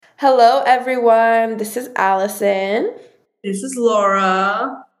Hello, everyone. This is Allison. This is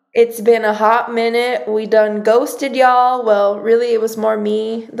Laura. It's been a hot minute. We done ghosted y'all. Well, really, it was more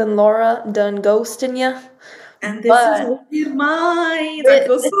me than Laura done ghosting ya. And this is But Wicked Minds. I it,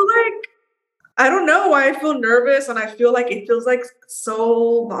 feel so I don't know why I feel nervous, and I feel like it feels like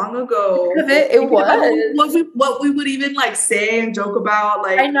so long ago. because it Thinking about was. what we would even say and joke about.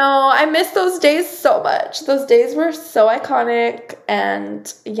 I know. I miss those days so much. Those days were so iconic.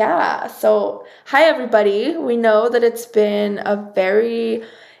 And yeah, so hi, everybody. We know that it's been a very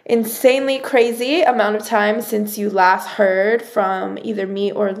insanely crazy amount of time since you last heard from either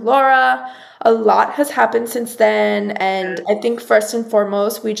me or Laura. A lot has happened since then. And I think first and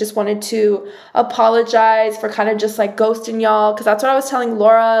foremost, we just wanted to apologize for kind of just like ghosting y'all. Because that's what I was telling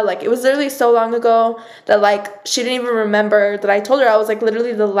Laura. Like, it was literally so long ago that like she didn't even remember that I told her. I was like,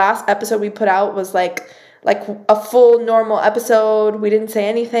 literally the last episode we put out was like a full normal episode. We didn't say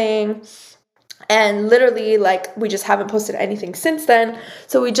anything. And literally, like, we just haven't posted anything since then.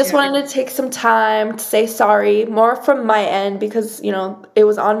 So we just wanted to take some time to say sorry, more from my end because, it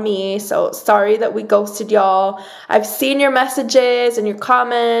was on me. So sorry that we ghosted y'all. I've seen your messages and your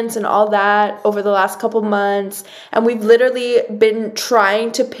comments and all that over the last couple months. And we've literally been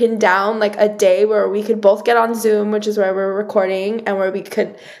trying to pin down, like, a day where we could both get on Zoom, which is where we're recording, and where we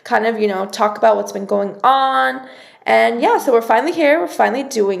could kind of, talk about what's been going on. And yeah, so we're finally here. We're finally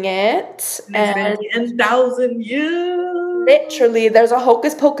doing it. And it's been 10,000 years. Literally, there's a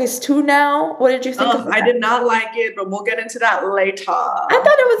Hocus Pocus 2 now. What did you think of that? I did not like it, but we'll get into that later. I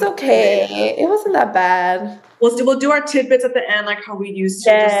thought it was okay. It wasn't that bad. We'll do our tidbits at the end, like how we used to.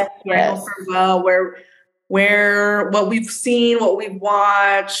 Yes, just final farewell, where what we've seen, what we've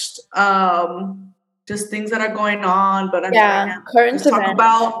watched, just things that are going on. But current just talk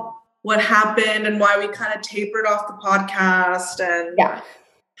about what happened and why we kind of tapered off the podcast and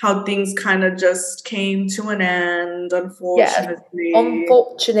how things kind of just came to an end, unfortunately. Yes,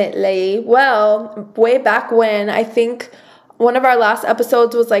 unfortunately. Well, way back when, I think one of our last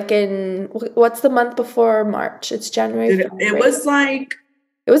episodes was like in, what's the month before March? It's January. It was like...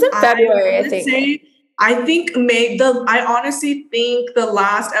 It was in February, I think. I honestly think the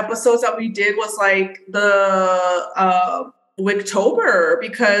last episodes that we did was like the Wicktober,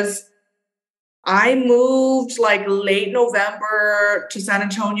 because I moved like late November to San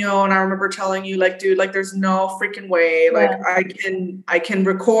Antonio, and I remember telling you, like, dude, like, there's no freaking way, like, I can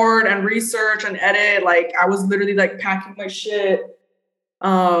record and research and edit. Like, I was literally like packing my shit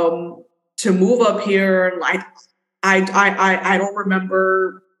to move up here, and like I don't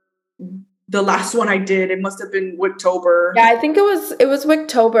remember the last one I did. It must have been Wicktober. Yeah, I think it was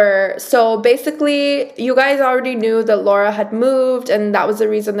Wicktober. So basically, you guys already knew that Laura had moved, and that was the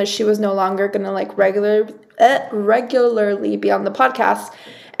reason that she was no longer gonna like regularly be on the podcast.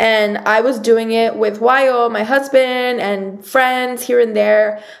 And I was doing it with Wayo, my husband, and friends here and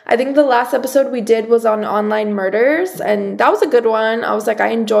there. I think the last episode we did was on online murders, and that was a good one. I was like, I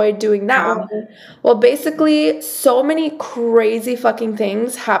enjoyed doing that one. Well, basically, so many crazy fucking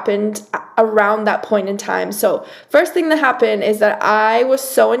things happened around that point in time. So first thing that happened is that I was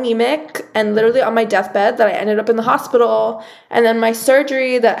so anemic and literally on my deathbed that I ended up in the hospital. And then my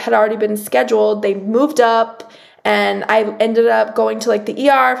surgery that had already been scheduled, they moved up. And I ended up going to like the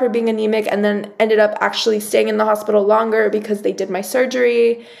ER for being anemic, and then ended up actually staying in the hospital longer because they did my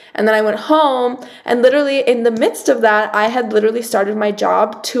surgery. And then I went home, and literally in the midst of that, I had literally started my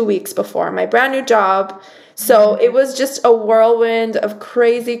job 2 weeks before, my brand new job. So it was just a whirlwind of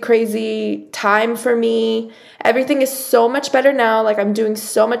crazy, crazy time for me. Everything is so much better now. Like, I'm doing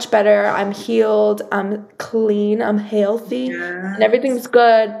so much better. I'm healed. I'm clean. I'm healthy. And everything's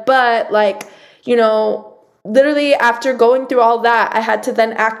good. But like, literally after going through all that, I had to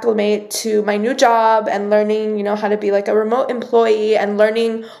then acclimate to my new job and learning, how to be like a remote employee and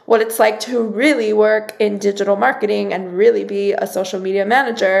learning what it's like to really work in digital marketing and really be a social media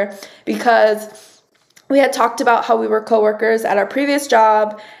manager, because we had talked about how we were coworkers at our previous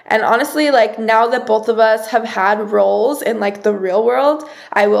job. And honestly, like, now that both of us have had roles in like the real world,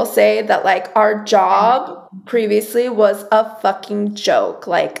 I will say that like our job previously was a fucking joke.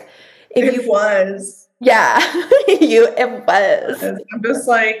 Like, it was. Yeah, it was. I'm just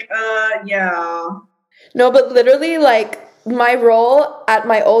like, yeah. No, but literally, like, my role at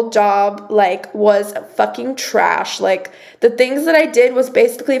my old job, like, was fucking trash. Like, the things that I did was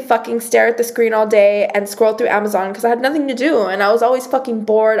basically fucking stare at the screen all day and scroll through Amazon because I had nothing to do, and I was always fucking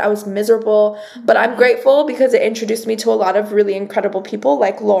bored. I was miserable, but I'm grateful because it introduced me to a lot of really incredible people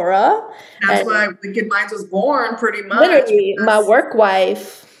like Laura. That's why Wicked Minds was born, pretty much. Literally, my work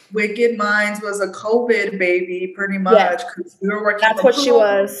wife. Wicked Minds was a COVID baby, pretty Yes, much, because we were working that's from what she home.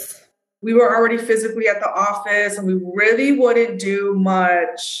 was. We were already physically at the office, and we really wouldn't do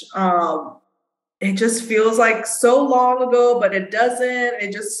much. It just feels like so long ago, but it doesn't.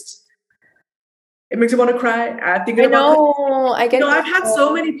 It makes me want to cry. Thinking I about, know. I get I've had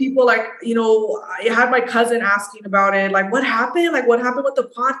so many people like, I had my cousin asking about it, like, what happened? Like, what happened with the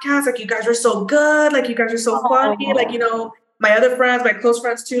podcast? Like, you guys are so good. Like, you guys are so funny. Like, my other friends, my close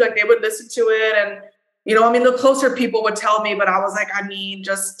friends too, like, they would listen to it. And, the closer people would tell me, but I was like,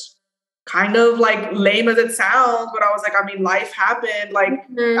 just kind of like lame as it sounds, but I was like, life happened. Like,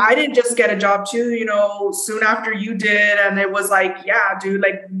 I didn't just get a job too, soon after you did. And it was like, yeah, dude,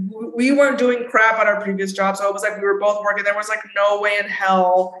 like we weren't doing crap at our previous job. So it was like, we were both working. There was like no way in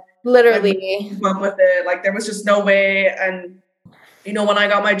hell. Literally. Keep up with it. Like there was just no way. And, when I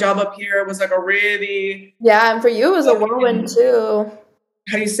got my job up here, it was like a really. Yeah. And for you, it was a whirlwind too.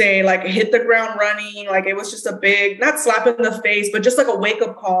 How do you say, like hit the ground running? Like it was just a big, not slap in the face, but just like a wake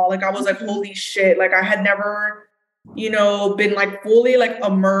up call. Like I was like, holy shit. Like I had never, been like fully like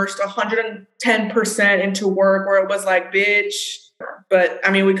immersed 110% into work where it was like, bitch. But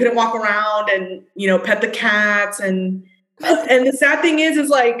we couldn't walk around and, pet the cats. And the sad thing is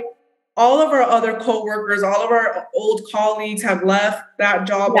like, all of our other coworkers, all of our old colleagues have left that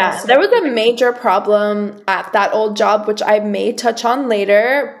job. Yeah, also. there was a major problem at that old job, which I may touch on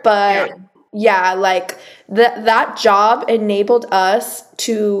later. But yeah, like that job enabled us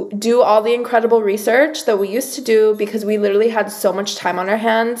to do all the incredible research that we used to do because we literally had so much time on our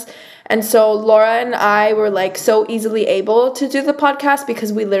hands. And so Laura and I were like so easily able to do the podcast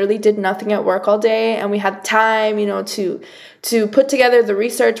because we literally did nothing at work all day and we had time, to put together the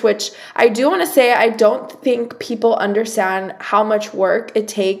research, which I do want to say, I don't think people understand how much work it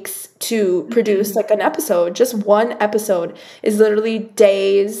takes to produce like an episode. Just one episode is literally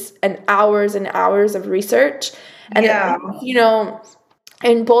days and hours of research. And,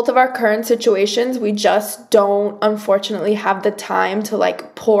 in both of our current situations, we just don't unfortunately have the time to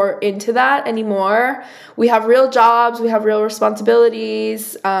like pour into that anymore. We have real jobs, we have real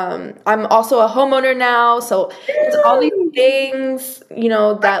responsibilities. I'm also a homeowner now, so it's all these things,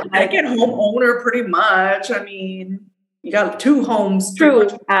 that I get homeowner pretty much. You got two homes. True.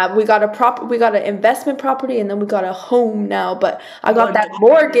 We got an investment property and then we got a home now, but I got that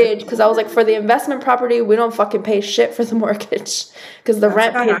mortgage because I was like, for the investment property, we don't fucking pay shit for the mortgage because the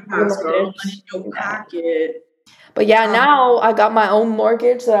rent pays for the mortgage. But yeah, now I got my own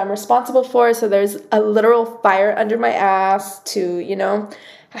mortgage that I'm responsible for, so there's a literal fire under my ass to,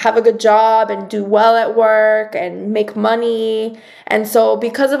 have a good job and do well at work and make money. And so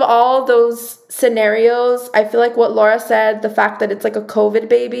because of all those scenarios, I feel like what Laura said, the fact that it's like a COVID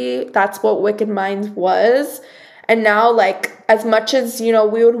baby, that's what Wicked Minds was. And now, like, as much as,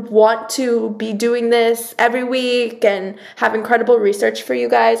 we would want to be doing this every week and have incredible research for you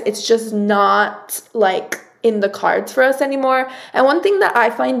guys, it's just not, like, in the cards for us anymore. And one thing that I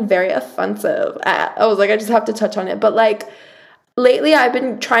find very offensive I was like, I just have to touch on it, but, like, lately, I've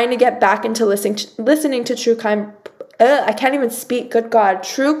been trying to get back into listening to true crime. I can't even speak. Good God,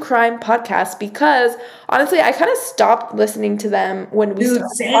 true crime podcasts, because honestly, I kind of stopped listening to them when we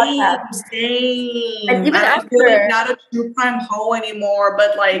started same. And even I feel like not a true crime hoe anymore,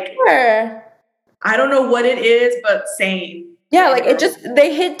 but like, I don't know what it is, but same. Yeah, like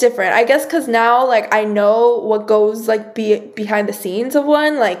they hit different. I guess because now, like, I know what goes like behind the scenes of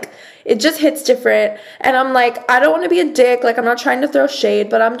one. Like, it just hits different. And I'm like, I don't want to be a dick. Like, I'm not trying to throw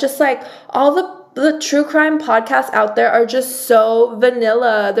shade, but I'm just like, all the true crime podcasts out there are just so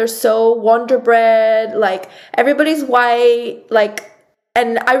vanilla. They're so Wonder Bread. Like, everybody's white. Like,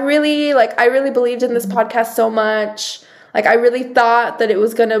 and I really believed in this podcast so much. Like, I really thought that it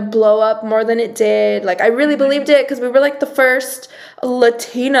was going to blow up more than it did. Like, I really believed it because we were, like, the first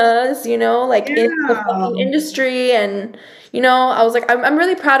Latinas, in the fucking industry. And, I was like, I'm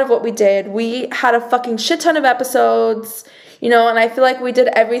really proud of what we did. We had a fucking shit ton of episodes, and I feel like we did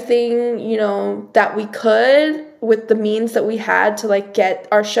everything, that we could with the means that we had to, like, get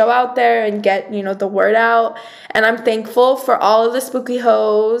our show out there and get, the word out. And I'm thankful for all of the spooky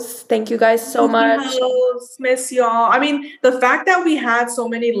hoes. Thank you guys so much. Hoes, miss y'all. The fact that we had so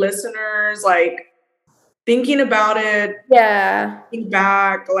many listeners, like, thinking about it, thinking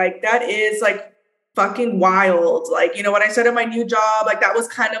back, like, that is, like, fucking wild. Like, when I started my new job, like, that was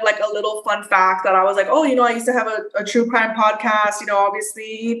kind of like a little fun fact that I was like, oh, I used to have a true crime podcast.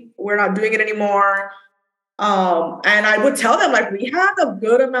 Obviously we're not doing it anymore. And I would tell them, like, we have a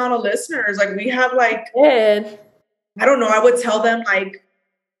good amount of listeners. Like, we have, like, I don't know. I would tell them, like,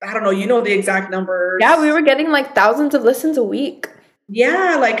 I don't know, the exact numbers. Yeah, we were getting, like, thousands of listens a week.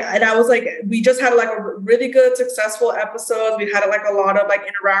 yeah, like, and I was like, we just had like a really good, successful episode. We had like a lot of like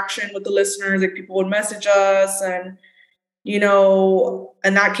interaction with the listeners. Like people would message us, and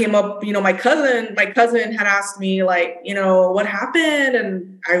and that came up. My cousin had asked me like, what happened,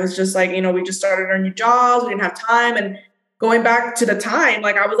 and I was just like, we just started our new jobs. We didn't have time, and going back to the time,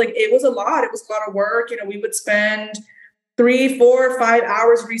 like I was like, it was a lot. It was a lot of work. We would spend 3, 4, 5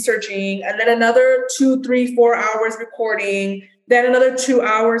 hours researching, and then another 2, 3, 4 hours recording, then another 2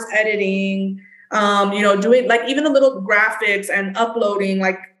 hours editing, doing like even the little graphics and uploading,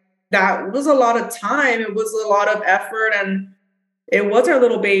 like that was a lot of time. It was a lot of effort, and it was our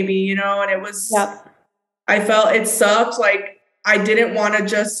little baby, and it was, Yep. I felt it sucked. Like I didn't want to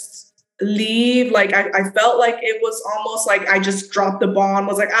just leave. Like I felt like it was almost like I just dropped the ball and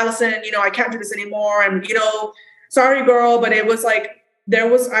was like, Allison, I can't do this anymore. And, sorry, girl. But it was like,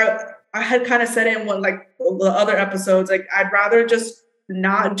 I had kind of said in one, like the other episodes, like, I'd rather just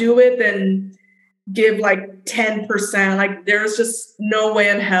not do it than give like 10%. Like there's just no way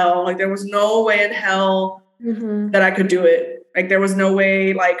in hell. Like there was no way in hell that I could do it. Like there was no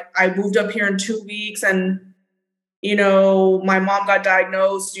way. Like I moved up here in 2 weeks, and my mom got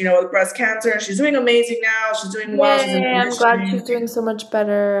diagnosed, with breast cancer. She's doing amazing now. She's doing well. She's in Yay, I'm glad she's remission. doing so much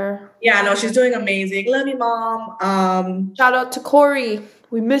better. Yeah, no, she's doing amazing. Love you, Mom. Shout out to Corey.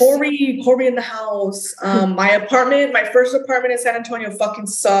 We miss you. Corey in the house. My first apartment in San Antonio fucking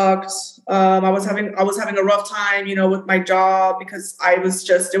sucked. I was having a rough time, with my job, because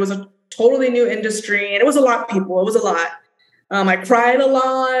it was a totally new industry, and it was a lot of people. It was a lot. I cried a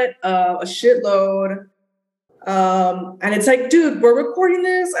lot, a shitload. And it's like, dude, we're recording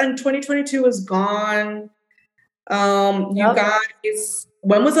this and 2022 is gone. You guys,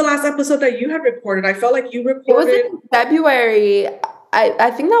 when was the last episode that you had recorded? I felt like you recorded. It was in February.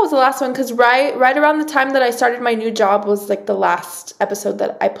 I think that was the last one, because right around the time that I started my new job was like the last episode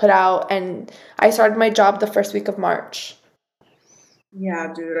that I put out, and I started my job the first week of March.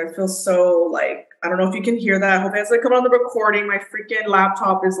 Yeah, dude, I feel so like, I don't know if you can hear that. I hope it's like coming on the recording. My freaking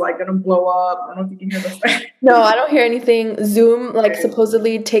laptop is like gonna blow up. I don't know if you can hear this. No, I don't hear anything. Zoom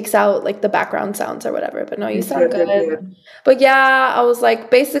supposedly takes out like the background sounds or whatever, but no, you sound good. But yeah, I was like,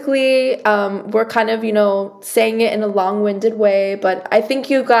 basically, we're kind of, saying it in a long-winded way, but I think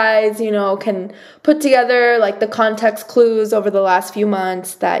you guys, can put together like the context clues over the last few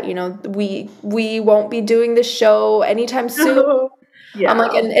months that, we won't be doing this show anytime soon. Yeah. I'm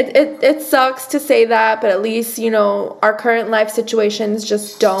like, and it sucks to say that, but at least, our current life situations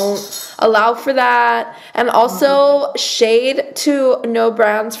just don't allow for that. And also shade to No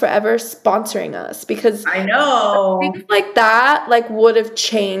Brands Forever sponsoring us, because I know things like that would have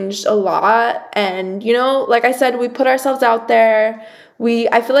changed a lot. And, like I said, we put ourselves out there.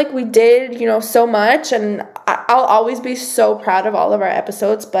 I feel like we did, so much, and I'll always be so proud of all of our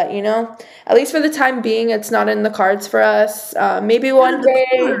episodes, but, at least for the time being, it's not in the cards for us. Maybe one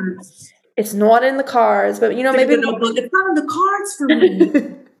day, it's not in the cards, but, maybe... it's not in the cards for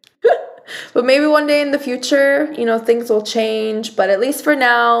me. But maybe one day in the future, things will change. But at least for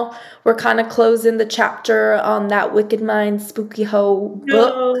now, we're kind of closing the chapter on that Wicked Mind Spooky Hoe book.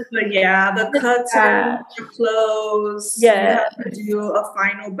 No, but yeah, the curtains are closed. Yeah. You have to do a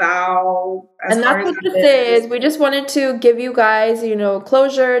final bow. And that's what this is. We just wanted to give you guys,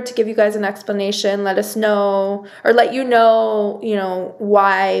 closure, to give you guys an explanation, let us know, or let you know,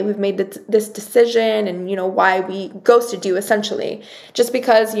 why we've made this decision, and, why we ghosted you, essentially. Just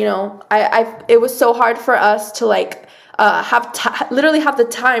because, it was so hard for us to, literally have the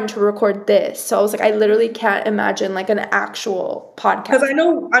time to record this. So I was like, I literally can't imagine an actual podcast.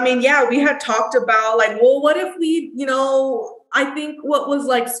 Because we had talked about what if we, I think what was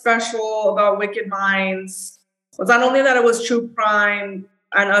special about Wicked Minds was not only that it was true crime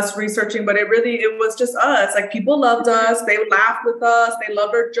and us researching, but it was just us. People loved us. They laughed with us. They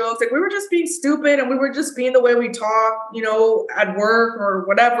loved our jokes. We were just being stupid, and we were just being the way we talk, at work or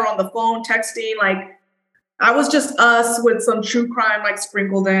whatever, on the phone, texting. I was just us with some true crime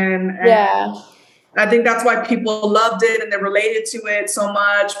sprinkled in. And yeah. I think that's why people loved it and they related to it so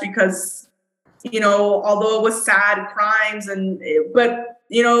much, because, although it was sad crimes it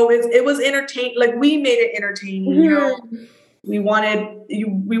was entertaining. We made it entertaining, Mm-hmm. We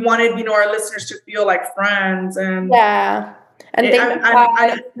wanted, our listeners to feel like friends. And yeah. And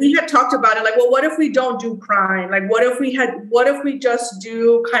we had talked about it, what if we don't do crime? What if we just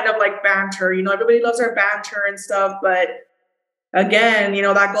do kind of banter? Everybody loves our banter and stuff, but again,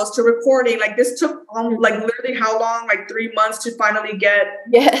 that goes to recording. This took literally how long? 3 months to finally get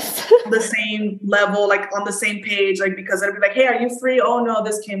on the same level, on the same page, because I'd be like, hey, are you free? Oh no,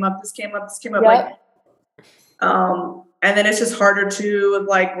 this came up. Yep. And then it's just harder to,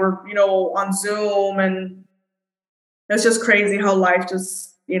 like, we're, on Zoom, and it's just crazy how life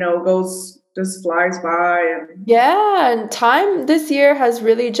just, just flies by. And Yeah, and time this year has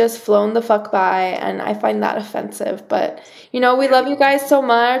really just flown the fuck by, and I find that offensive. But, we love you guys so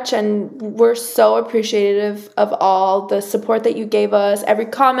much, and we're so appreciative of all the support that you gave us, every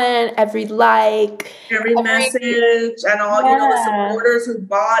comment, every like, every message, and all, the supporters who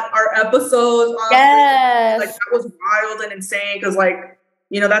bought our episodes. Yes. Like, that was wild and insane, because, like,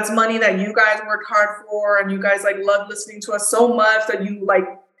 that's money that you guys worked hard for, and you guys, like, love listening to us so much that you, like,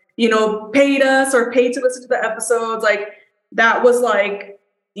 paid us or paid to listen to the episodes. Like, that was, like,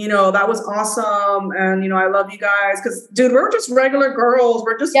 that was awesome. And, I love you guys, because, dude, we're just regular girls.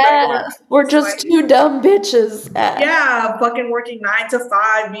 We're just regular. We're just two dumb bitches. Yeah, fucking working 9 to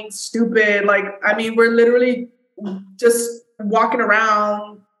 5, being stupid. Like, I mean, we're literally just walking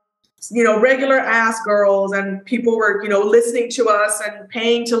around, regular ass girls, and people were, listening to us and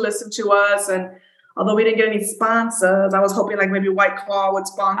paying to listen to us. And although we didn't get any sponsors, I was hoping, like, maybe White Claw would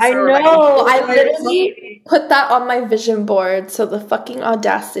sponsor. I know. I literally put that on my vision board. So the fucking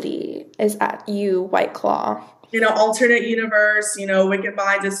audacity is at you, White Claw. Alternate universe, Wicked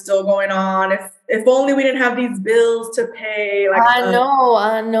Minds is still going on. If only we didn't have these bills to pay. Like, I know.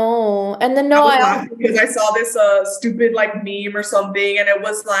 And then I was laughing because I saw this stupid, like, meme or something, and it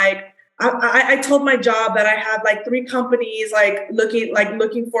was like, I told my job that I had, like, 3 companies, like,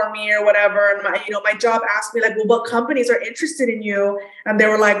 looking for me or whatever. And my job asked me, like, well, what companies are interested in you? And they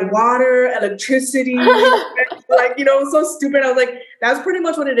were like, water, electricity, like, so stupid. I was like, that's pretty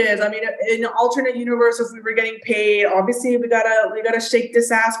much what it is. I mean, in an alternate universe, if we were getting paid, obviously we gotta shake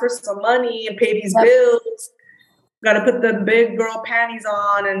this ass for some money and pay these bills. Gotta put the big girl panties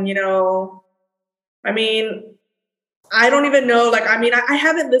on, and I mean, I don't even know. Like, I mean, I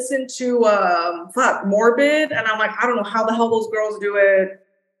haven't listened to Morbid, and I'm like, I don't know how the hell those girls do it.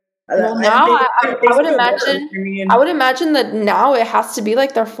 Well, now I would imagine. I would imagine that now it has to be,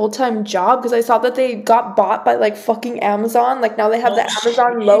 like, their full-time job, because I saw that they got bought by, like, fucking Amazon. Like, now they have the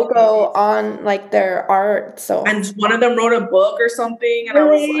Amazon logo on, like, their art. So, and one of them wrote a book or something, and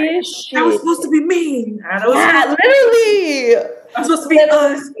really? I was like, that was supposed to be me. Literally. That was supposed to be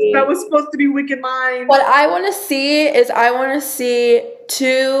us. That was supposed to be Wicked Minds. What I want to see is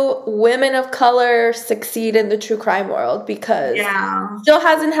 2 women of color succeed in the true crime world, because it still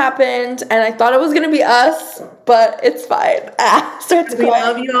hasn't happened, and I thought it was going to be us, but it's fine. We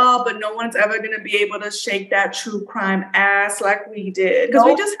love you all, but no one's ever going to be able to shake that true crime ass like we did, because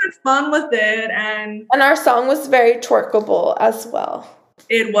we just had fun with it, and our song was very twerkable as well.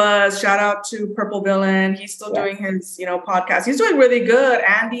 It was. Shout out to Purple Villain. He's still doing his, podcast. He's doing really good.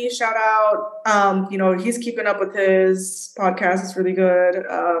 Andy, shout out. He's keeping up with his podcast. It's really good.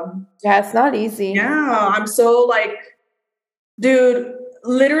 It's not easy. Yeah, I'm so, like, dude,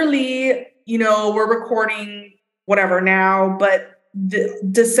 literally, we're recording whatever now, but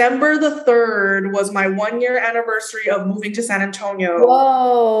December the 3rd was my 1-year anniversary of moving to San Antonio.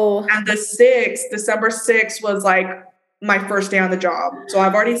 Whoa. And December 6th was, like, my first day on the job. So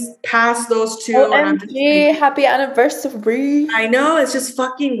I've already passed those 2. OMG, and I'm just, like, happy anniversary. I know, it's just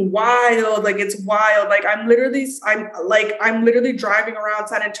fucking wild. Like, it's wild. Like, I'm literally driving around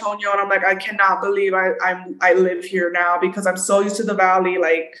San Antonio, and I'm like, I cannot believe I live here now, because I'm so used to the valley.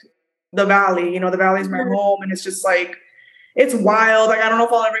 Like, the valley, the valley is my home, and it's just, like, it's wild. Like, I don't know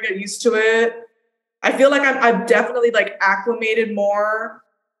if I'll ever get used to it. I feel like I've definitely, like, acclimated more.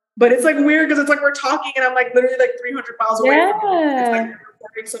 But it's, like, weird, because it's like we're talking, and I'm, like, literally, like, 300 miles away from you. It's like we're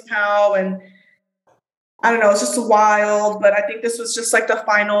recording somehow, and I don't know. It's just wild. But I think this was just, like, the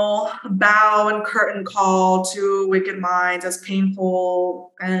final bow and curtain call to Wicked Minds, as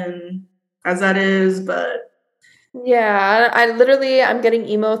painful and as that is. But yeah, I'm getting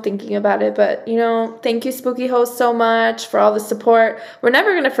emo thinking about it. But, thank you, Spooky Host, so much for all the support. We're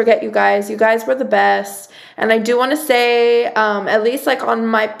never going to forget you guys. You guys were the best. And I do want to say, at least, like, on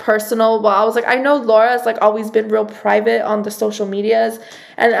my personal, I was like, I know Laura's, like, always been real private on the social medias.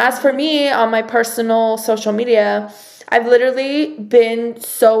 And as for me, on my personal social media, I've literally been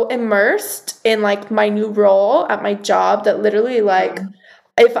so immersed in, like, my new role at my job that literally, like,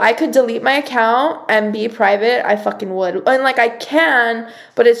 if I could delete my account and be private, I fucking would. And, like, I can,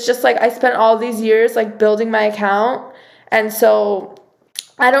 but it's just, like, I spent all these years, like, building my account. And so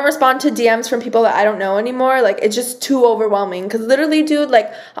I don't respond to DMs from people that I don't know anymore. Like, it's just too overwhelming. Because literally, dude,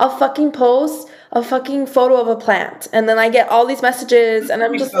 like, I'll fucking post a fucking photo of a plant, and then I get all these messages, and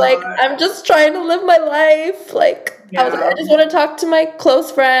I'm just like, I'm just trying to live my life. Like, I was like, I Yeah. just want to talk to my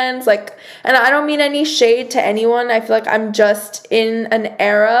close friends, like, and I don't mean any shade to anyone. I feel like I'm just in an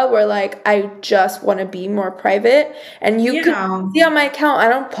era where, like, I just want to be more private. And you could Yeah. see on my account, I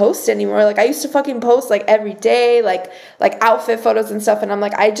don't post anymore. Like, I used to fucking post, like, every day, like outfit photos and stuff. And I'm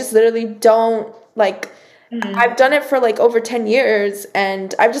like, I just literally don't, like, Mhm. I've done it for, like, over 10 years.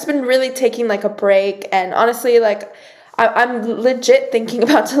 And I've just been really taking, like, a break. And honestly, like, I'm legit thinking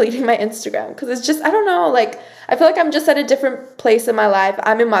about deleting my Instagram because it's just, I don't know, like, I feel like I'm just at a different place in my life.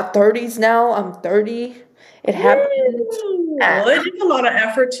 I'm in my 30s now. I'm 30. It happened. Well, it is a lot of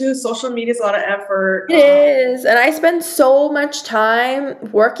effort too. Social media is a lot of effort. It is. And I spend so much time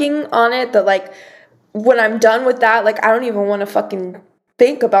working on it that, like, when I'm done with that, like, I don't even want to fucking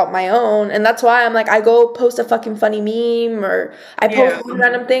think about my own. And that's why I'm like, I go post a fucking funny meme or I post Yeah. one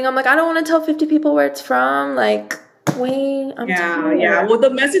random thing. I'm like, I don't want to tell 50 people where it's from. Like, wait, I'm Yeah, yeah. tired. Well, the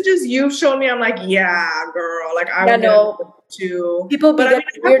messages you've shown me, I'm like, yeah, girl. Like, I Yeah, would get another no. too. People be But I mean,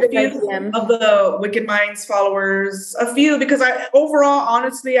 getting I have weird a in my few DM. of the Wicked Minds followers, a few, because I overall,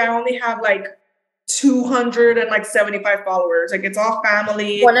 honestly, I only have like 275 followers. Like, it's all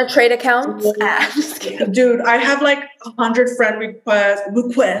family. Want to trade accounts? Just kidding. Dude, I have like 100 friend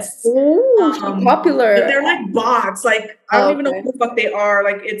requests. Ooh, she But popular. they're like bots. Like, I don't Oh, even know okay. who the fuck they are.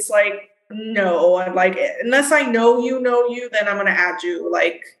 Like, it's like, no, I'm like, unless I know you, then I'm gonna add you.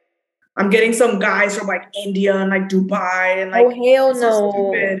 Like, I'm getting some guys from like India and like Dubai and Oh, like hell it's so no.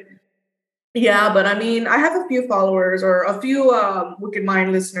 stupid. Yeah, but I mean, I have a few followers or a few Wicked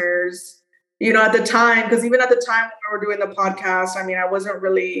Mind listeners. You know, at the time, because even at the time when we were doing the podcast, I mean, I wasn't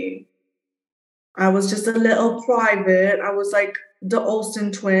really. I was just a little private. I was like the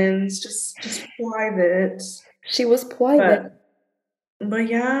Olsen twins, just private. She was private. But but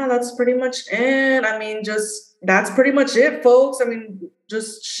yeah, that's pretty much it. I mean, just that's pretty much it, folks. I mean,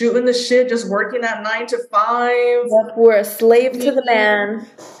 just shooting the shit, just working at 9 to 5. Yep, we're a slave to the man.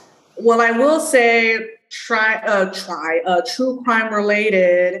 Well, I will say, true crime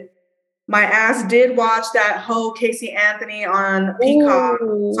related. My ass did watch that whole Casey Anthony on Peacock, so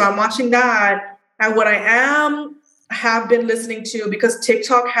Ooh. I'm watching that. And what I have been listening to, because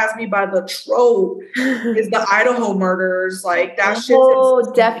TikTok has me by the throat, is the Idaho murders. Like, that shit's Oh,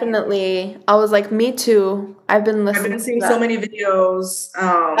 insane. definitely. I was like, me too. I've been I've listening been to seeing so that. many videos,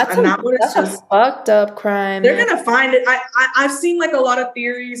 That's and that one is that's a just fucked up crime, they're man. gonna find it. I've seen like a lot of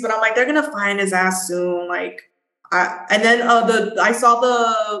theories, but I'm like they're gonna find his ass soon. Like, and then I saw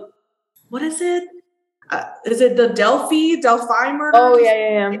the what is it the Delphi Oh, murders? yeah,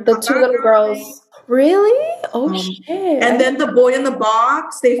 yeah, They yeah. The got two that little guy. girls. Really? Oh, Um, shit. and then the boy in the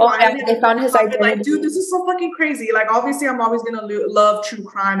box, they Oh, yeah, find him they in the found his coffin. Like, dude, identity. this is so fucking crazy. Like, obviously, I'm always gonna love true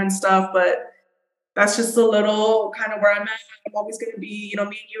crime and stuff, but that's just a little kind of where I'm at. I'm always gonna be, me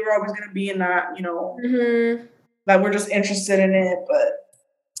and you are always gonna be in that, Mm-hmm. that we're just interested in it. But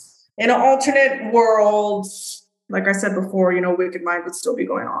in an alternate world, like I said before, Wicked Mind would still be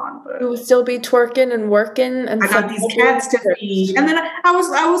going on. We But would still be twerking and working and I got these cats to feed, and then I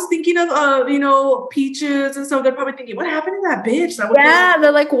was thinking of Peaches and stuff. They're probably thinking, what happened to that bitch? That was yeah,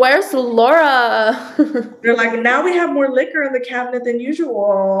 they're like, where's Laura? They're like, now we have more liquor in the cabinet than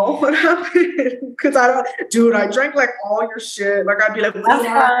usual. What happened? Because dude, I drank like all your shit. Like, I'd be like, That's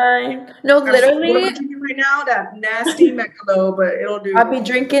fine. No, what am I literally, drinking right now? That nasty Michelob, but it'll I'll be do.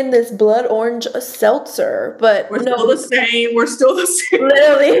 drinking this blood orange seltzer, but We're still no, the same. We're still the same.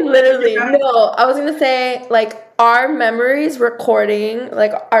 literally, Yeah. no. I was gonna say, like, our memories recording,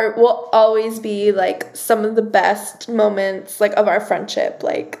 like, will always be like some of the best moments, like, of our friendship,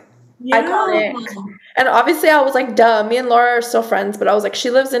 like, Yeah. iconic. And obviously, I was like, duh, me and Laura are still friends, but I was like, she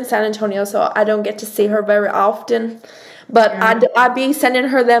lives in San Antonio, so I don't get to see her very often. But Yeah. I'd be sending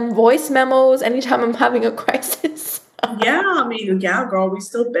her them voice memos anytime I'm having a crisis. Yeah, I mean, yeah, girl, we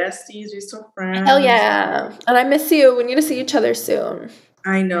still besties, we still Hell friends. yeah. And I miss you. We need to see each other soon.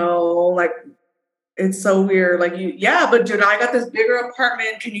 I know, like, it's so weird. Like, but dude, I got this bigger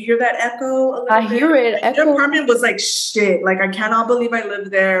apartment. Can you hear that echo a little I bit? hear it Like, the echo. apartment was like shit. Like, I cannot believe I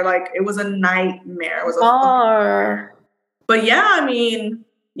lived there. Like, it was a nightmare. It was a fucking nightmare. But yeah, I mean,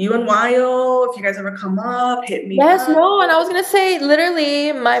 you and Wyo, if you guys ever come up, hit me Yes, up. no, and I was gonna say,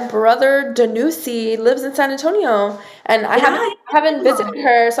 literally, my brother Danusi lives in San Antonio, and I haven't visited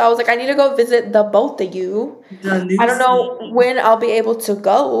her, so I was like, I need to go visit the both of you. I don't know when I'll be able to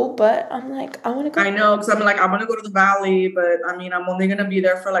go, but I'm like, I want to go. I know, because I'm like, I'm gonna go to the valley, but I mean, I'm only gonna be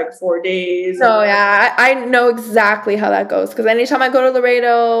there for like 4 days. So yeah, I know exactly how that goes, because anytime I go to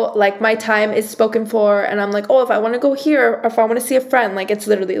Laredo, like, my time is spoken for, and I'm like, oh, if I want to go here, or if I want to see a friend, like, it's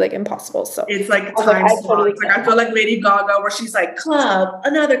literally literally like impossible. So it's like I was like, time I slots. totally Like I feel like Lady Gaga, where she's like club,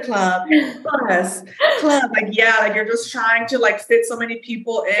 another club, can. bus, club. Like yeah, like you're just trying to like fit so many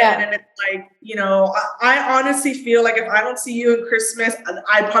people in, Yeah. and it's like I honestly feel like if I don't see you in Christmas,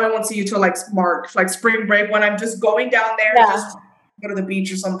 I probably won't see you till like March, like spring break, when I'm just going down there Yeah. just to go to the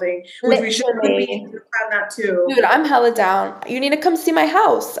beach or something. Which we should do the beach. Literally. We plan that too. Dude, I'm hella down. You need to come see my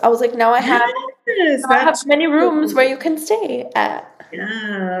house. I was like, now I have Yes, many rooms where you can stay at.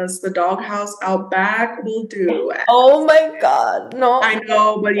 Yes, the doghouse out back will do. Oh my God. No. I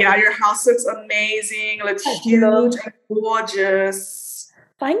know, but yeah, your house looks amazing. It looks huge and gorgeous.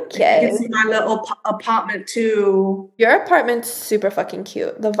 Thank You can you. see my little apartment too. Your apartment's super fucking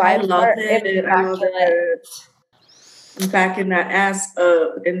cute. The I vibes love are it. I love immaculate. it. I'm backing that ass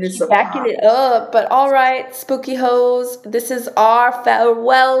up in this Keep backing it up. But all right, spooky hoes, this is our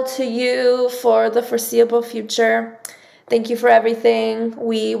farewell to you for the foreseeable future. Thank you for everything.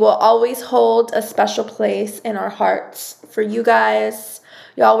 We will always hold a special place in our hearts for you guys.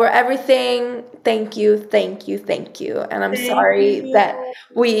 Y'all were everything. Thank you, thank you, thank you. And I'm sorry that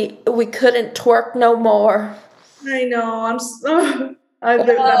we couldn't twerk no more. I know. I'm so.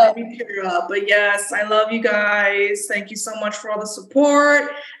 That made me tear up. But yes, I love you guys. Thank you so much for all the support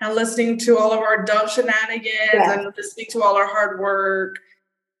and listening to all of our dumb shenanigans and listening to all our hard work.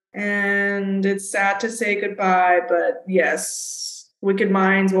 And it's sad to say goodbye, but yes, Wicked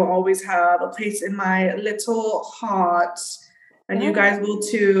Minds will always have a place in my little heart, and you guys will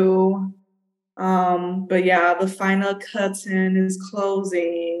too. But yeah, the final curtain is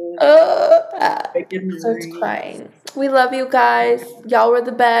closing. So it's crying. We love you guys. Y'all were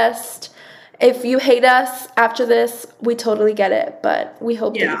the best. If you hate us after this, we totally get it, but we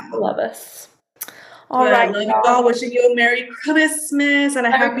hope that you love us. All right, I love you all. Wishing you a Merry Christmas and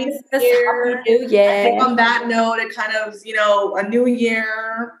a Happy New Year. Happy New Year. I think on that note, it kind of, a new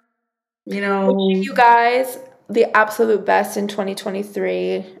year, Wishing you guys the absolute best in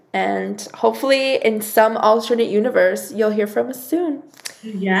 2023. And hopefully in some alternate universe, you'll hear from us soon.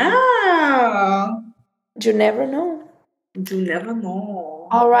 Yeah. You never know. You never know.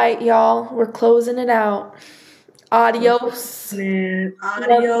 All right, y'all. We're closing it out. Adios.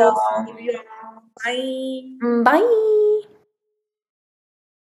 Adios. Bye. Bye.